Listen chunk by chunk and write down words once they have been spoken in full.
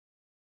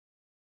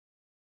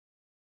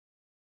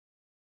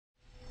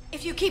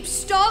If you keep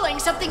stalling,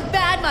 something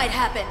bad might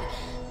happen.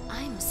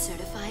 I'm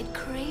certified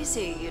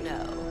crazy, you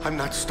know. I'm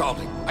not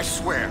stalling, I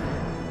swear.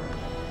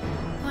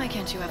 Why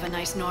can't you have a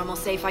nice normal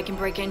safe I can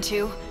break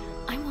into?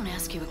 I won't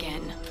ask you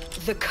again.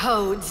 The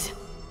codes.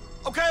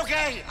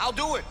 Okay, I'll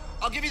do it.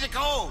 I'll give you the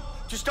code.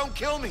 Just don't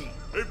kill me.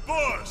 Hey,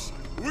 boss!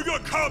 We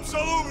got cops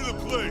all over the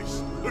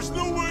place! There's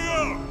no way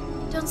out!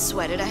 Don't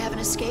sweat it, I have an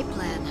escape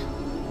plan.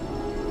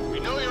 We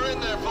know you're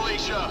in there,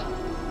 Felicia.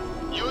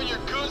 You and your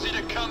koozie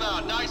to come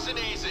out, nice and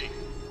easy.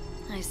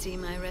 I see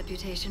my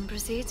reputation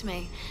precedes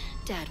me.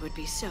 Dad would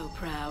be so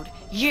proud.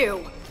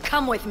 You,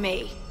 come with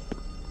me.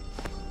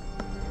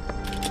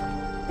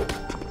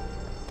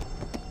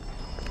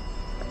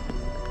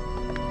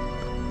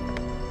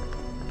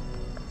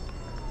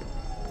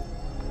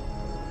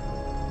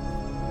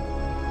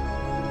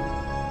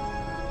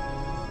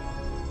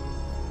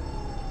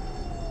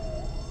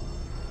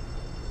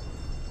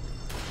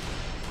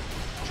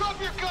 Drop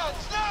your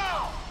guns,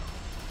 now!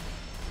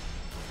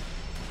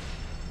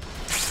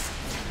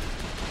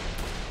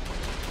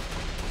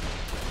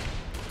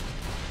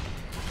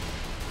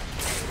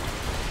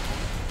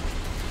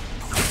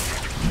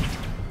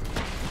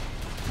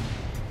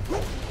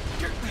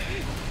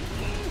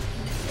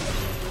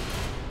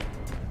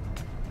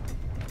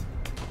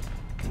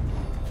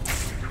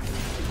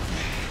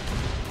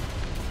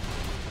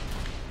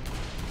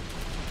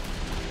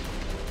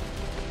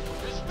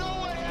 There's no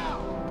way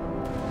out!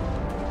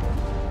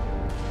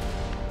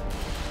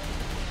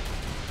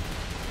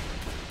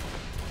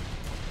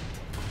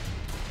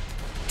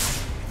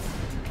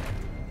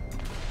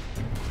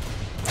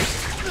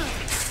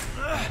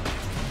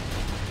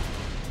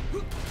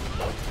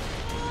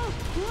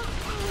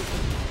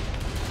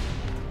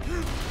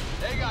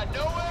 They got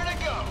nowhere to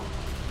go.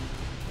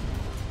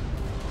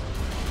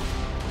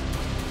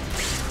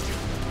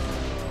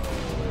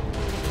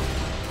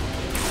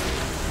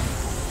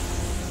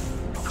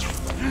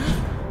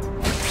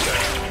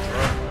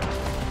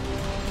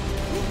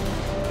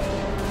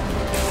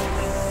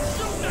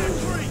 Shoot that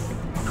tree!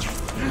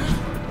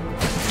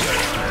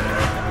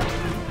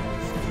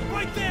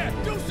 Right there!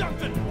 Do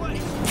something!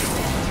 Wait!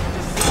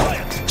 Destroy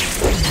it!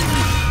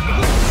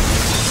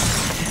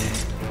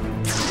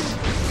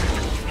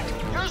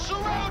 You're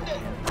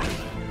surrounded.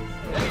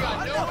 They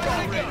got nowhere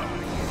to go.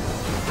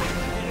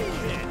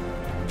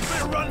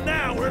 Better run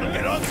now, or it'll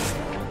get ugly!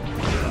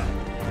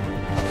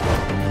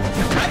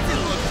 That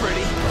didn't look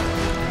pretty.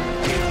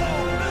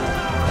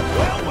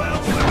 Well,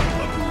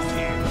 look who's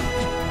here!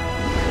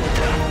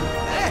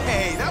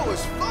 Hey, that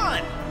was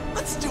fun.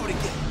 Let's do it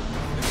again.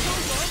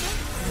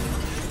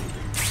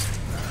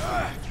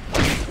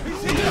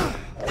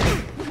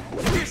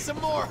 Here's some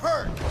more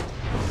hurt.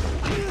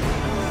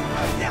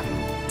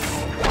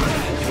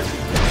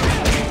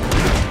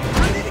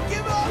 Ready to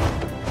give up?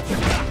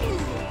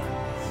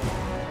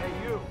 Hey,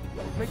 you.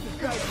 Make this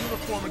guy's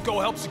uniform and go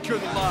help secure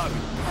the lobby.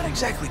 Not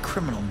exactly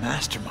criminal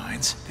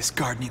masterminds. This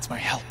guard needs my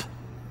help.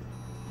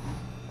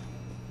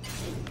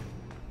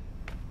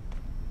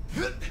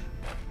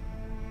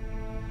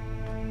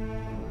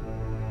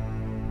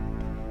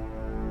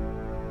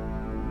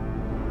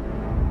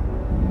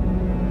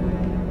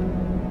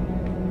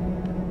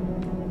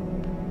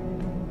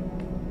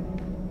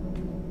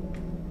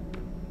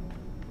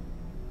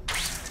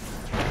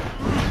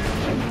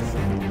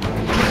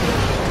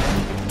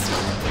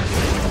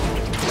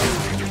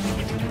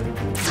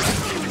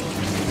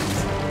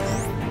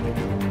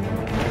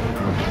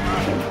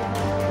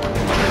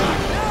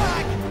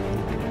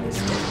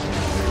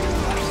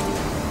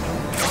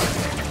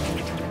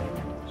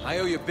 I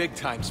owe you big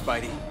time,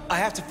 Spidey. I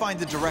have to find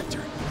the director.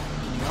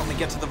 Can you help me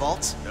get to the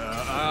vaults?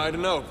 I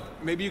don't know.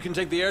 Maybe you can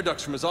take the air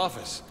ducts from his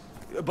office.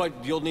 But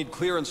you'll need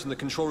clearance from the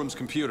control room's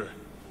computer.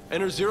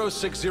 Enter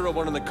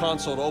 0601 in the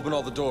console to open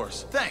all the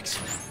doors. Thanks.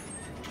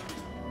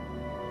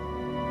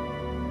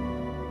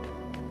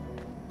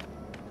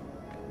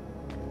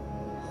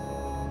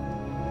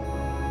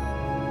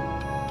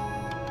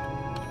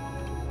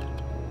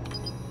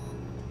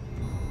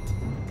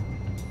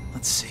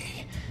 Let's see.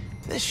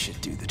 This should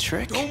do the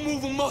trick. Don't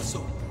move a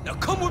muscle. Now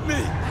come with me.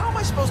 How am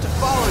I supposed to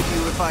follow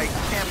you if I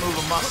can't move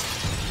a muscle?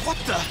 What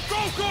the?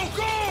 Go, go,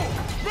 go!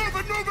 Move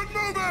it, move it,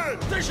 move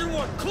it! Station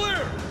 1,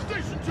 clear!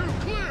 Station 2,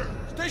 clear!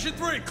 Station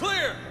 3,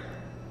 clear!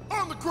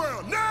 On the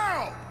ground,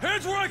 now!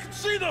 Hands where I can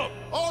see them!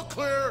 All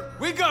clear!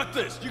 We got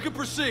this! You can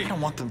proceed! I don't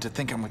want them to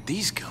think I'm with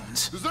these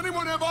goons. Does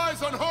anyone have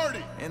eyes on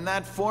Hardy? In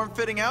that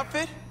form-fitting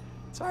outfit?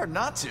 It's hard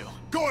not to.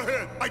 Go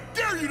ahead! I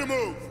dare you to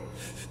move!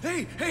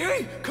 Hey!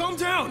 Calm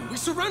down! We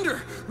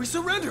surrender! We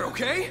surrender,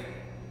 okay?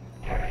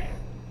 Ha!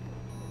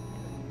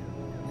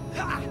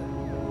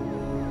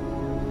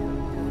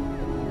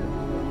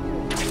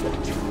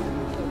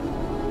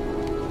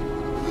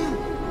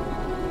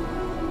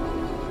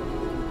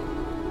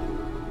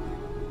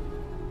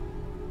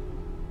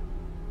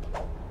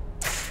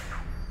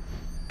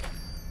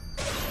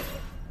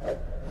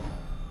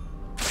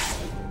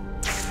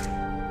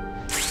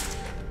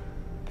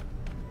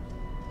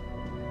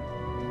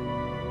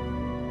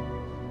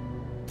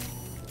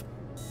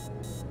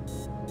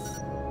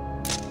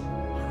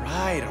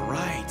 right, all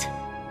right.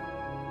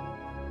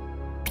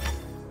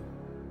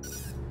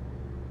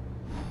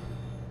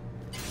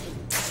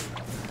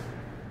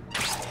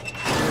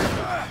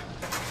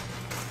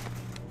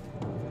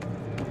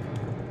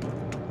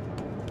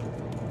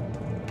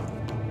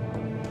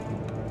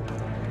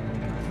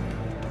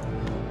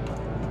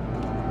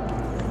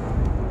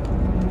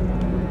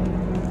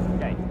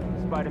 Okay,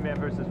 Spider-Man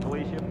versus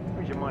Felicia.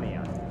 Who's your money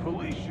on?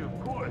 Felicia, of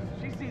course.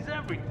 She sees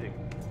everything.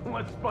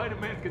 Unless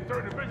Spider-Man can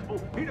turn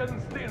invisible, he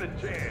doesn't stand a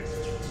chance.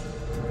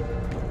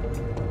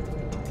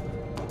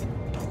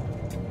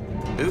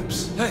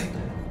 Oops. Hey,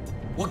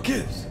 what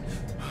gives?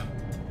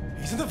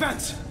 He's in the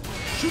vents.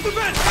 Shoot the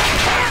vents!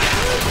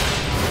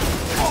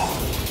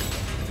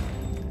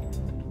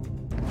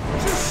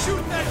 Just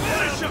shoot that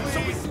finish him so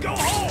we can go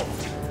home!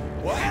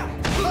 What?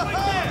 Right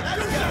there!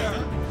 Shoot him!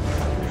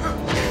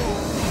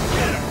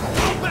 Get him!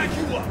 I'll back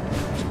you up!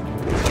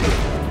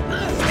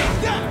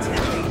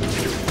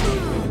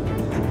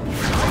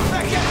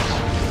 Back out!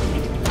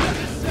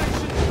 This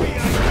section's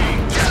VIP!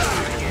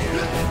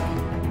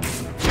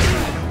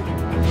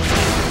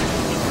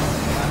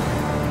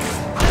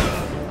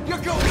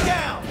 You're going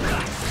down!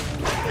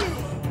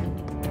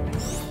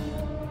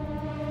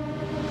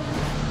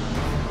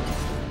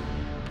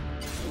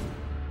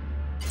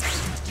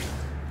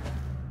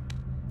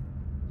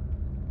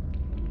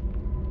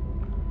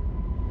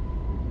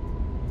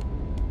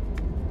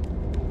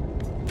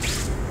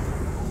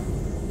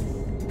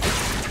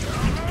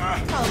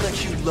 I'll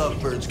let you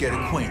lovebirds get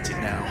acquainted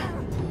now.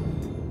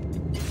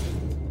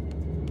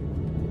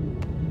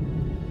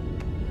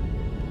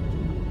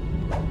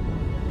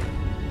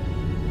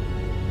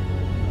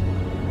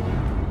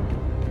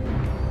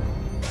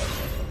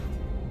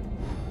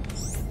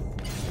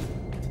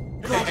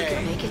 Glad you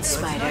could make it,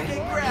 Spider.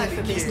 Here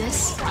for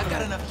business? I've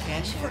got enough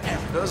candy for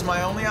everyone. Those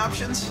my only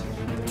options?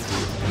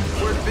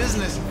 We're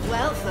business.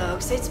 Well,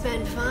 folks, it's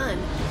been fun,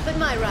 but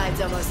my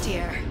ride's almost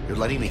here. You're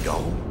letting me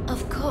go?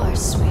 Of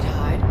course,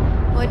 sweetheart.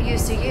 What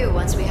use to you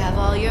once we have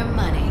all your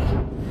money?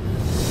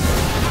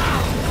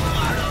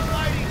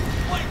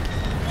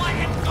 What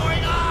is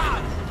going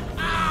on?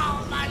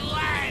 Ow, my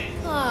leg!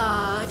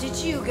 Aw, did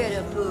you get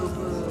a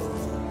boo-boo?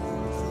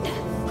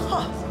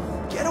 Huh.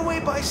 Getaway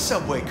by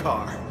subway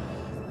car.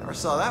 Never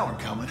saw that one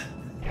coming.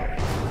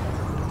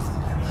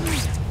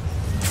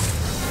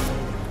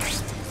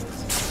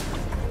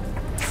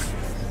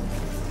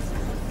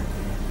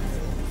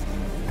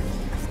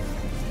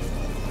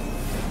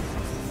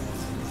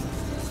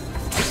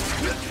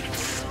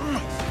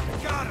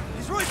 Got him!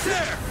 He's right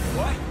there!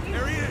 What?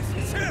 There he is!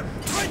 It's him!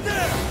 Right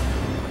there!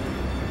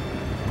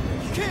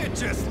 You can't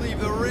just leave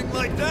the ring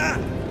like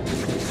that!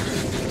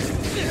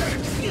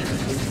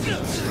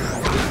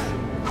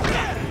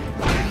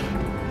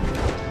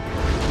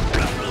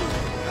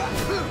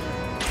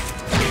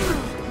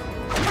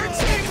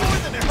 Hurts me more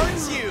than it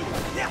hurts you!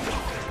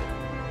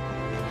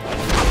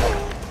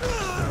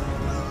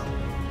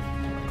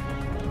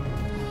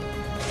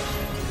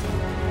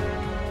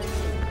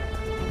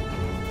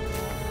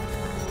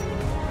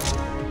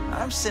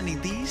 I'm sending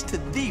these to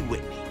thee,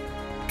 Whitney.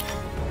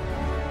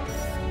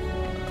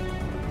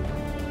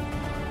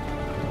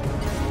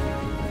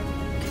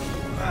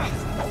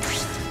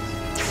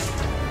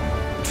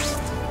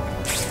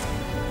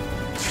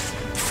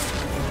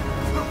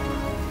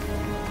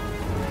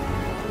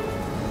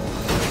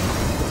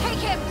 Take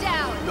him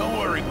down! Don't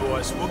worry,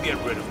 boys. We'll get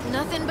rid of him.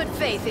 Nothing but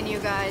faith in you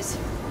guys.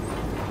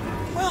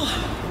 Well,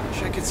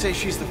 wish I could say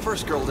she's the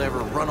first girl to ever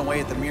run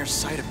away at the mere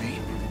sight of me.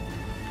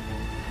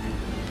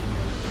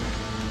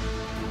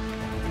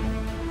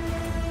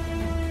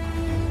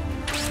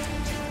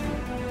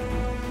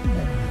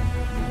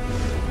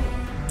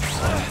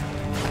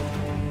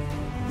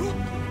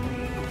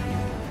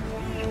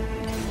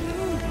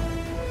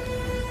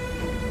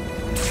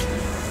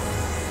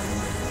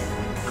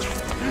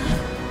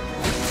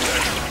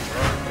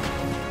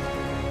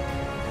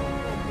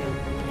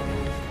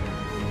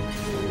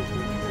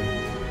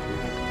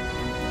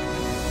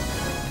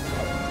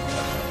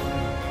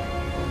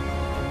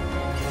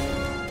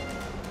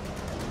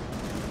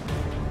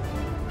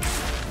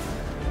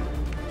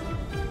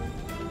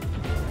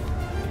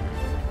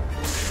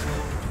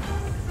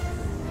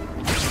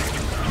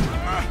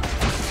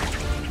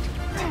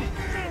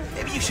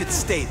 Maybe you should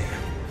stay there.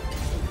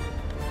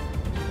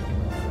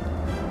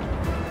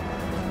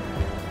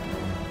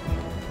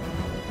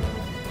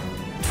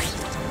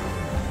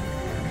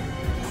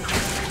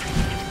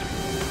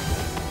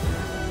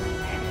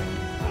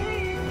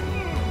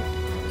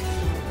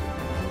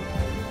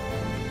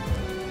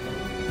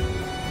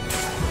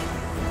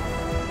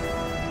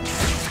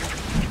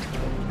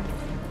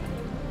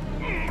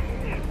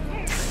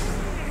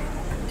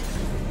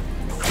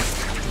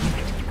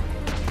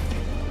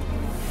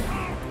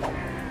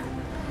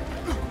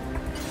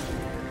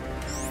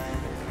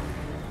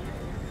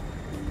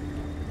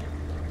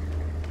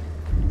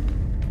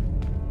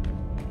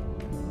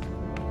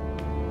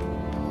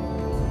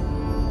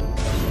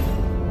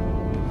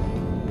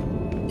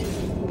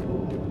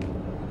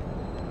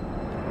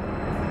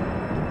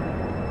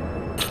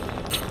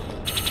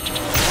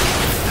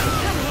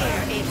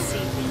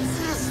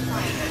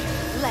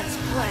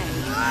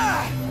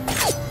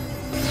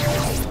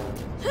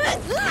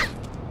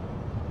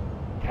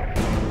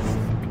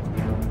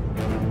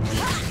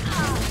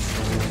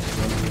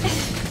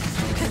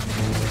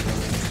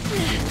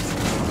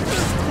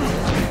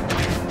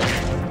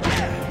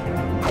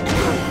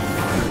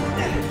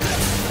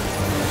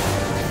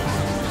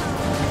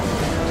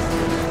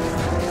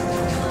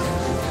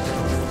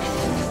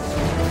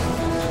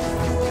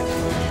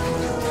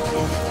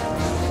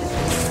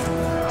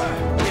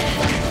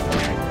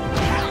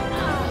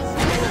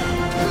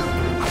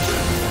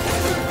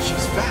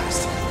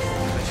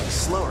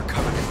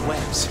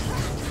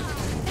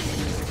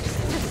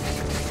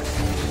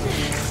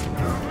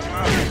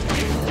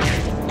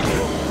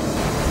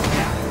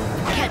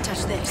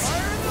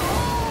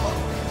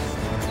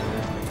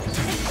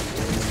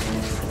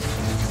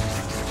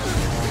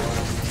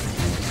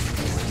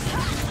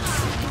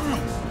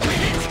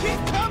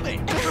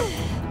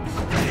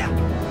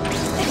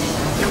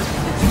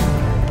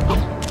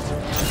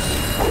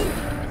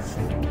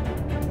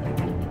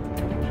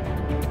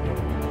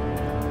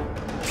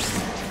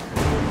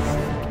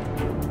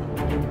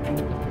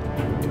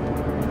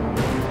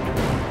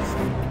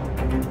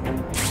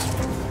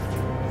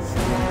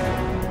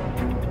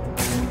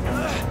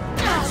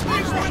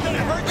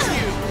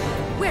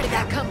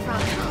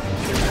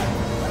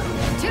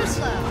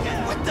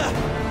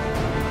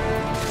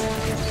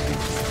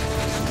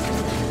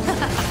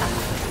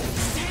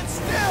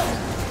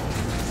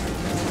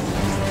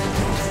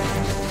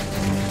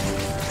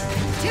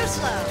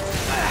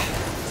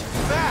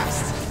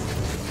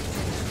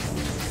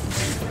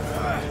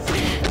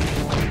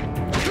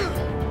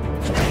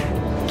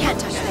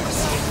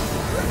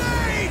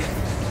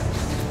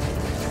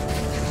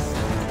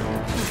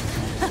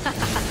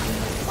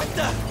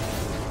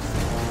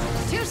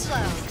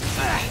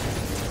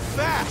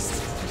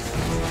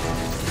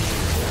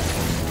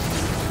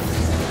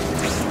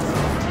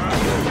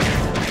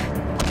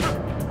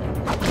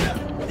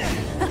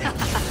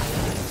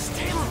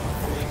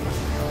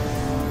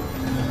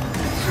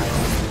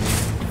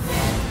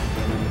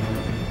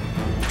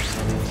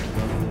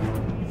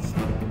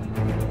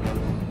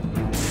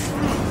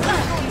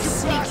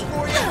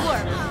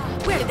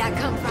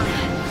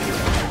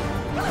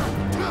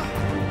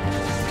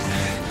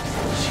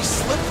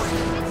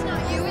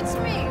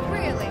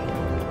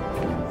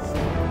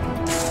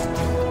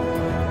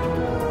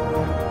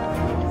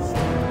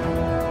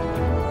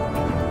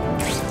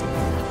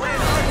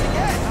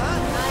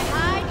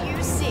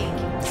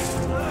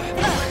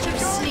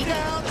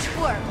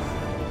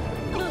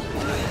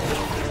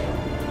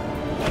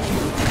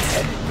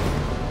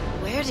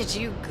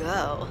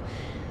 go.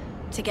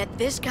 To get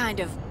this kind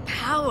of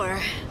power...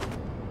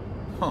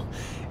 Oh,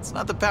 it's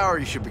not the power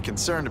you should be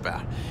concerned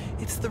about.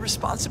 It's the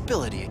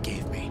responsibility it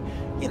gave me.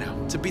 You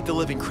know, to beat the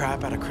living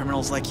crap out of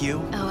criminals like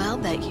you. Oh, I'll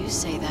bet you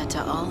say that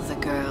to all the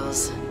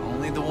girls.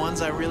 Only the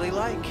ones I really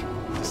like.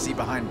 To see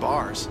behind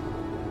bars.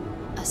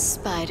 A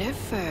spider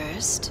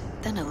first,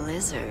 then a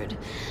lizard.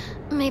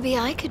 Maybe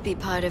I could be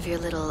part of your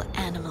little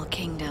animal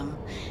kingdom.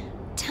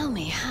 Tell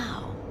me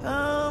how.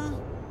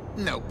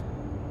 Nope.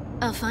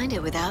 I'll find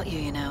it without you,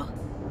 you know.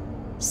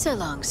 So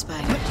long,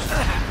 spider.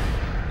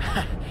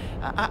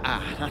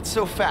 Not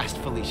so fast,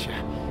 Felicia.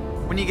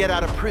 When you get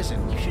out of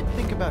prison, you should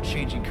think about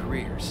changing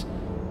careers.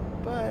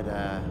 But,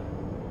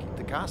 keep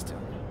the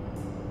costume.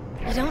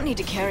 You don't need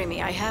to carry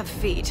me. I have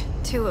feet.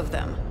 2 of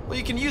them. Well,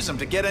 you can use them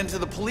to get into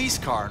the police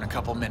car in a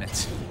couple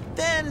minutes.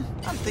 Then,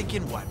 I'm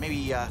thinking what?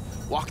 Maybe,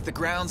 walk the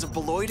grounds of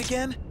Beloit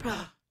again?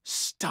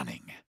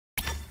 Stunning.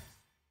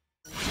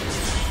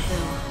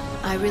 Though,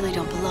 I really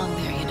don't belong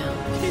there, you know.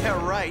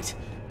 Yeah, right.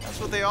 That's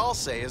what they all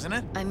say, isn't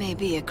it? I may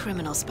be a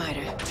criminal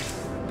spider,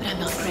 but I'm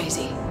not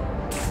crazy.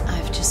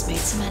 I've just made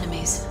some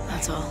enemies,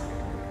 that's all.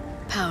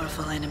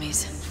 Powerful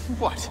enemies.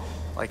 What?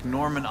 Like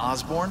Norman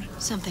Osborn?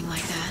 Something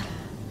like that.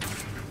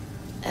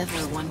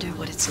 Ever wonder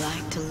what it's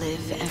like to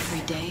live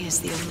every day as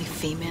the only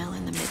female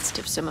in the midst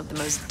of some of the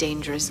most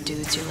dangerous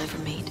dudes you'll ever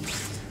meet?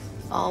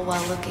 All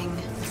while looking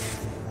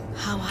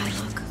how I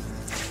look.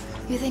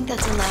 You think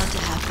that's allowed to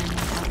happen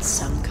without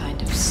some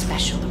kind of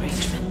special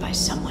arrangement by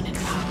someone in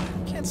power?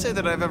 Can't say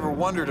that I've ever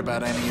wondered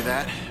about any of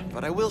that,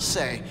 but I will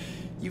say,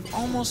 you've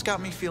almost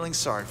got me feeling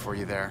sorry for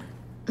you there.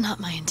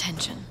 Not my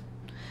intention.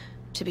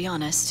 To be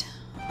honest,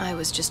 I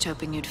was just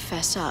hoping you'd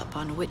fess up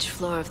on which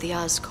floor of the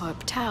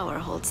Oscorp Tower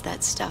holds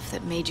that stuff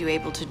that made you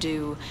able to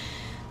do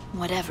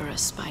whatever a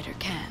spider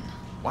can.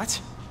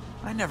 What?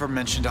 I never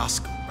mentioned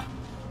Oscorp.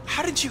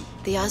 How did you...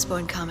 The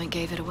Osborn comment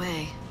gave it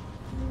away.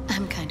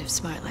 I'm kind of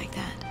smart like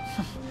that.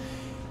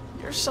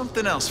 You're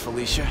something else,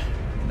 Felicia.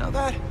 You know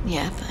that?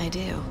 Yep, I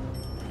do.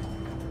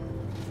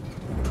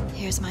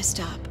 Here's my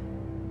stop.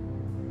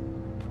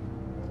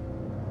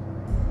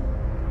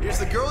 Here's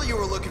the girl you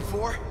were looking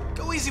for.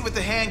 Go easy with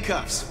the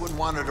handcuffs. Wouldn't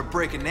want her to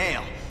break a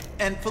nail.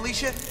 And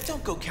Felicia,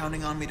 don't go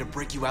counting on me to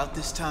break you out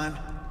this time.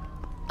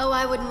 Oh,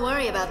 I wouldn't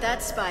worry about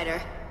that,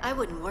 Spider. I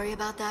wouldn't worry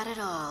about that at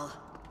all.